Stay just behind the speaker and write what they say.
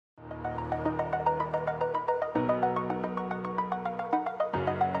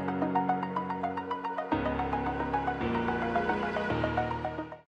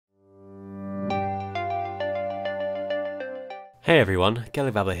Hey everyone,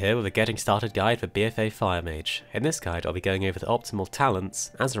 Gelibaba here with a getting started guide for BfA Fire Mage. In this guide I'll be going over the optimal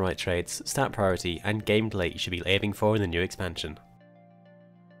talents, Azerite Traits, stat priority and game delay you should be aiming for in the new expansion.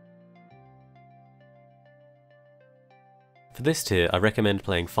 For this tier I recommend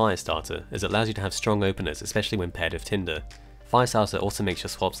playing Firestarter as it allows you to have strong openers, especially when paired with Tinder. Firestarter also makes your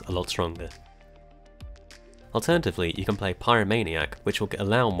swaps a lot stronger. Alternatively, you can play Pyromaniac, which will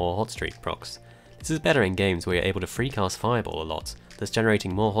allow more hot streak procs. This is better in games where you're able to freecast Fireball a lot, thus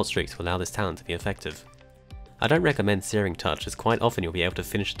generating more hot streaks will allow this talent to be effective. I don't recommend Searing Touch as quite often you'll be able to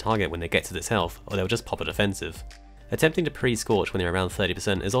finish a target when they get to this health, or they'll just pop a defensive. Attempting to pre-scorch when they're around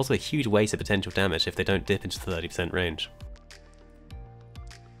 30% is also a huge waste of potential damage if they don't dip into the 30% range.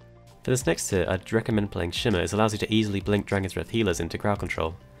 For this next tier, I'd recommend playing Shimmer as it allows you to easily blink Dragon's Breath healers into crowd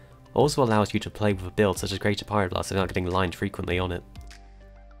control. It also allows you to play with a build such as Greater Pyroblast without getting lined frequently on it.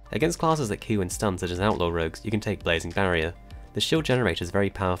 Against classes that Q and stun such as Outlaw Rogues, you can take Blazing Barrier. The shield generator is very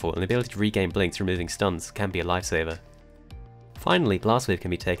powerful and the ability to regain blinks removing stuns can be a lifesaver. Finally, Blast Wave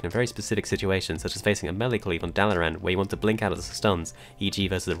can be taken in very specific situations such as facing a melee cleave on Dalaran where you want to blink out of the stuns, e.g.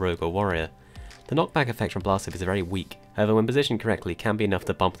 versus a Rogue or Warrior. The knockback effect from Blast Wave is very weak, however when positioned correctly can be enough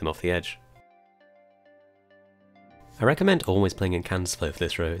to bump them off the edge. I recommend always playing Incantus Flow for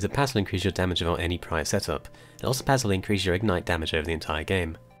this row as it passively increases your damage without any prior setup. It also passively increases your ignite damage over the entire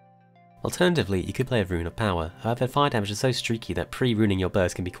game. Alternatively, you could play a Rune of Power, however fire damage is so streaky that pre-runing your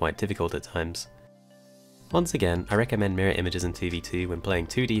burst can be quite difficult at times. Once again, I recommend Mirror Images in 2v2 when playing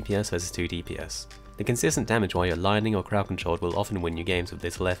 2 DPS versus 2 DPS. The consistent damage while you're lining or crowd controlled will often win you games with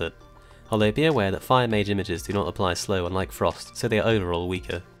little effort. Although be aware that Fire Mage images do not apply slow unlike Frost, so they are overall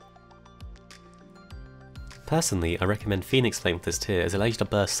weaker. Personally, I recommend Phoenix Flame with this tier as it allows you to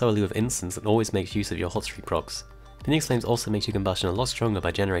burst solely with instants and always makes use of your hot streak procs. Phoenix Flames also makes your combustion a lot stronger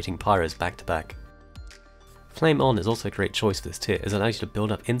by generating pyros back to back. Flame On is also a great choice for this tier as it allows you to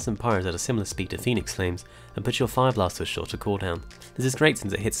build up instant pyros at a similar speed to Phoenix Flames and puts your Fire Blast to a shorter cooldown. This is great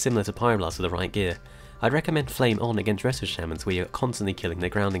since it hits similar to Pyroblast with the right gear. I'd recommend Flame On against Restless Shamans where you're constantly killing their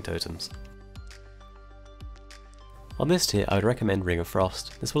grounding totems. On this tier I would recommend Ring of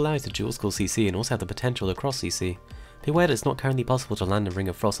Frost. This will allow you to dual skill CC and also have the potential to cross CC. Be aware that it's not currently possible to land a Ring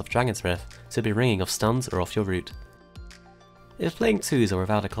of Frost off Dragon's Breath, so be ringing off stuns or off your root. If playing 2s or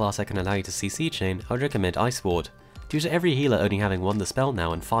without a class that can allow you to CC chain, I would recommend Ice Ward. Due to every healer only having one dispel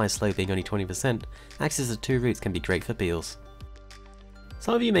now and fire slow being only 20%, access to 2 roots can be great for Beals.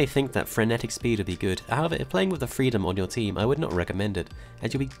 Some of you may think that Frenetic Speed would be good, however if playing with the Freedom on your team I would not recommend it,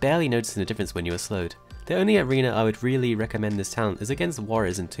 as you'll be barely noticing the difference when you are slowed. The only arena I would really recommend this talent is against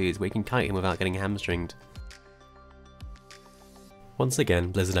Warriors in 2s where you can kite him without getting hamstringed. Once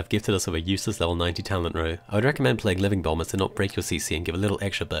again, Blizzard have gifted us with a useless level 90 talent row. I would recommend playing Living Bomb as to not break your CC and give a little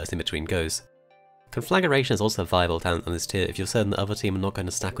extra burst in between goes. Conflagration is also a viable talent on this tier if you're certain the other team are not going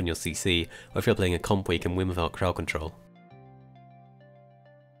to stack on your CC, or if you're playing a comp where you can win without crowd control.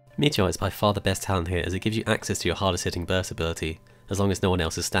 Meteor is by far the best talent here as it gives you access to your hardest hitting burst ability, as long as no one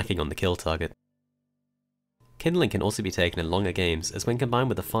else is stacking on the kill target. Kindling can also be taken in longer games as when combined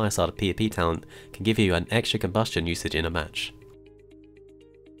with the Firestarter PvP talent can give you an extra combustion usage in a match.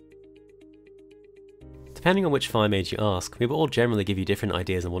 Depending on which Fire Mage you ask, we will all generally give you different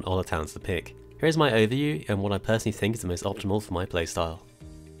ideas on what other talents to pick. Here is my overview and what I personally think is the most optimal for my playstyle.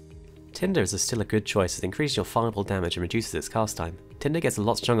 Tinder is still a good choice as it increases your fireball damage and reduces its cast time. Tinder gets a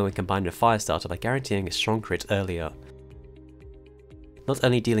lot stronger when combined with Firestarter by guaranteeing a strong crit earlier. Not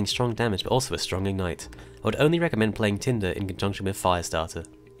only dealing strong damage but also a strong ignite. I would only recommend playing Tinder in conjunction with Firestarter.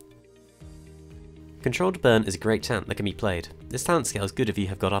 Controlled Burn is a great talent that can be played. This talent scales good if you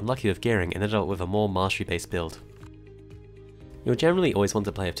have got unlucky with gearing and ended up with a more mastery based build. You'll generally always want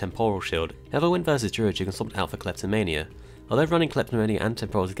to play a Temporal Shield, however when versus Druid you can swap it out for Kleptomania. Although running Kleptomania and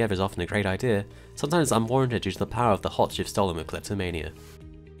Temporal together is often a great idea, sometimes it's unwarranted due to the power of the hot shift stolen with Kleptomania.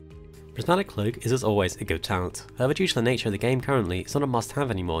 Prismatic Cloak is as always a good talent, however due to the nature of the game currently it's not a must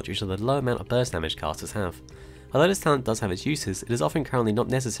have anymore due to the low amount of burst damage casters have. Although this talent does have its uses, it is often currently not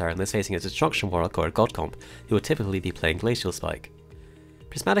necessary unless facing a Destruction Warlock or a God Comp, who would typically be playing Glacial Spike.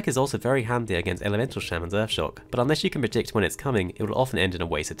 Prismatic is also very handy against Elemental Shaman's Earthshock, but unless you can predict when it's coming, it will often end in a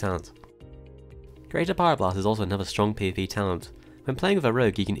wasted talent. Greater Pyroblast is also another strong PvP talent. When playing with a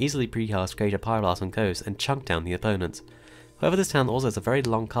rogue you can easily precast Greater Pyroblast on goes and chunk down the opponent. However this talent also has a very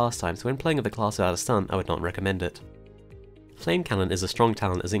long cast time, so when playing with a class without a stun I would not recommend it. Flame Cannon is a strong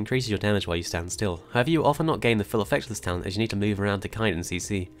talent as it increases your damage while you stand still, however you often not gain the full effect of this talent as you need to move around to kite and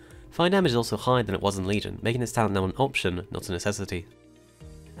CC. Fire damage is also higher than it was in Legion, making this talent now an option, not a necessity.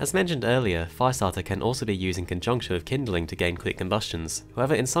 As mentioned earlier, Firestarter can also be used in conjunction with Kindling to gain quick combustions,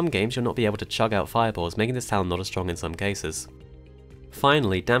 however in some games you'll not be able to chug out fireballs, making this talent not as strong in some cases.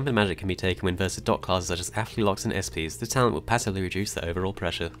 Finally, Dampen Magic can be taken when versus dot classes such as Athlete Locks and SPs. This talent will passively reduce their overall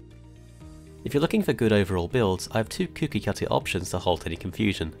pressure. If you're looking for good overall builds, I have two cookie cutter options to halt any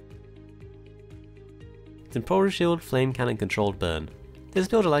confusion. Temporal Shield, Flame Cannon, Controlled Burn. This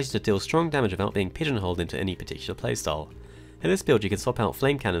build allows you to deal strong damage without being pigeonholed into any particular playstyle. In this build you can swap out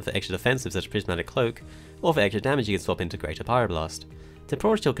Flame Cannon for extra defensive such as Prismatic Cloak, or for extra damage you can swap into Greater Pyroblast.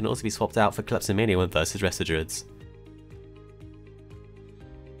 Temporal Shield can also be swapped out for Kleptomania when versus Rest of Druids.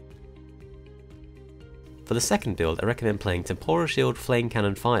 For the second build, I recommend playing Temporal Shield, Flame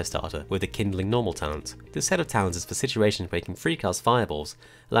Cannon, Firestarter with the Kindling Normal talent. This set of talents is for situations where you can freecast fireballs,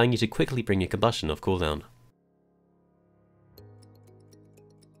 allowing you to quickly bring your combustion off cooldown.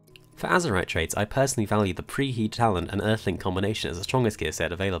 For Azerite Traits, I personally value the Preheat talent and Earthlink combination as the strongest gear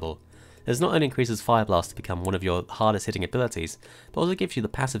set available. This not only increases Fire Blast to become one of your hardest hitting abilities, but also gives you the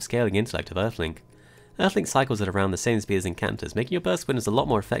passive scaling intellect of Earthlink. Earthlink cycles at around the same speed as Incanters, making your burst winners a lot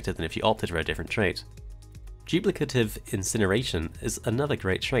more effective than if you opted for a different trait. Duplicative Incineration is another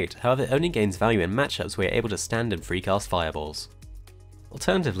great trait, however it only gains value in matchups where you're able to stand and freecast fireballs.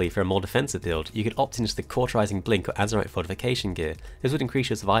 Alternatively, for a more defensive build, you could opt into the Cauterizing Blink or Azerite Fortification gear. This would increase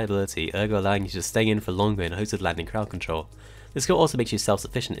your survivability, ergo allowing you to stay in for longer in hosted landing crowd control. This skill also makes you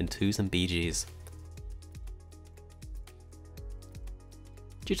self-sufficient in 2s and BGs.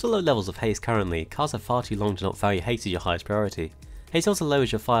 Due to the low levels of haste currently, cards are far too long to not value haste as your highest priority. Haste also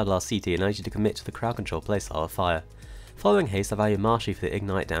lowers your Fire Blast CT and allows you to commit to the crowd control playstyle of fire. Following haste, I value Mastery for the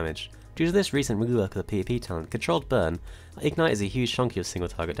ignite damage. Due to this recent rework of the PvP talent, Controlled Burn, Ignite is a huge chunk of your single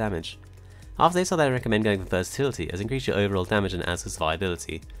target damage. After this, I recommend going for Versatility, as it increases your overall damage and adds to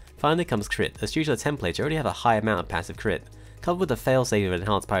survivability. Finally comes Crit, as due to the template you already have a high amount of passive crit. Coupled with the failsafe of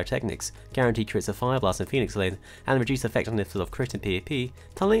Enhanced Pyrotechnics, guaranteed crits of Fire Blast and Phoenix Flame, and reduced effectiveness of crit in PvP,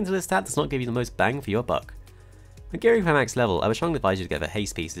 tunneling into this stat does not give you the most bang for your buck. When gearing for max level, I would strongly advise you to get the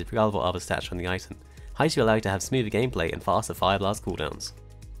haste pieces regardless of other stats from the item. Haste will allow you to have smoother gameplay and faster Fire Blast cooldowns.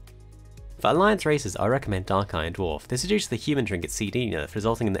 For Alliance races, I recommend Dark Eye and Dwarf. This reduces the human trinket CD nerf,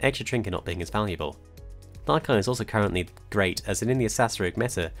 resulting in the extra trinket not being as valuable. Dark Eye is also currently great, as in the Assassin Rogue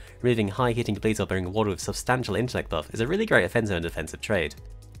meta, removing high hitting bleeds while being rewarded with substantial intellect buff is a really great offensive and defensive trade.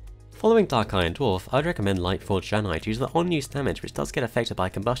 Following Dark Eye and Dwarf, I'd recommend Lightforged Janite due to the on-use damage which does get affected by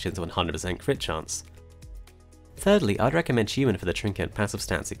combustion's 100% crit chance. Thirdly, I'd recommend Human for the trinket and passive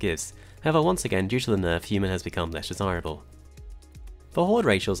stats it gives, however once again due to the nerf, Human has become less desirable. For Horde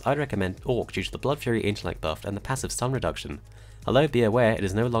ratios, I'd recommend Orc due to the Blood Fury intellect buff and the passive stun reduction, although be aware it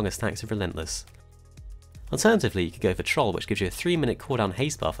is no longer stacks with Relentless. Alternatively, you could go for Troll, which gives you a 3-minute cooldown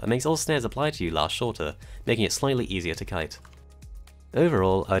haste buff and makes all snares applied to you last shorter, making it slightly easier to kite.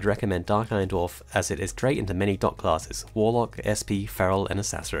 Overall, I'd recommend Dark Eye and Dwarf as it is great into many dot classes, Warlock, SP, Feral and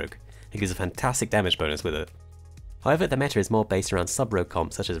Assassin Rogue. It gives a fantastic damage bonus with it. However, the meta is more based around sub-rogue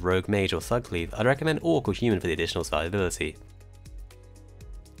comps such as Rogue, Mage or Thug Cleave, I'd recommend Orc or Human for the additional survivability.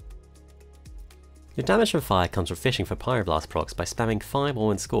 Your damage from fire comes from fishing for Pyroblast procs by spamming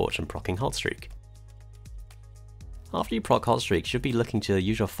Fireball and Scorch and proccing Hot Streak. After you proc Hot Streak, you should be looking to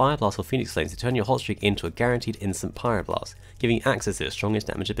use your Fire Blast or Phoenix Flame to turn your Hot Streak into a guaranteed instant Pyroblast, giving you access to the strongest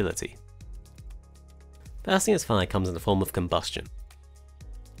damage ability. Bursting as fire comes in the form of Combustion.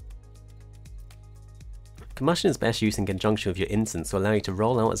 Combustion is best used in conjunction with your instants to allow you to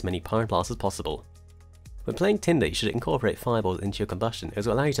roll out as many Pyroblasts as possible. When playing Tinder, you should incorporate fireballs into your combustion, as it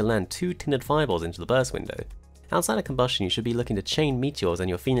will allow you to land 2 tindered fireballs into the burst window. Outside of combustion, you should be looking to chain meteors and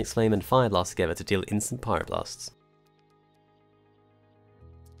your Phoenix Flame and Fire Blast together to deal instant Pyroblasts.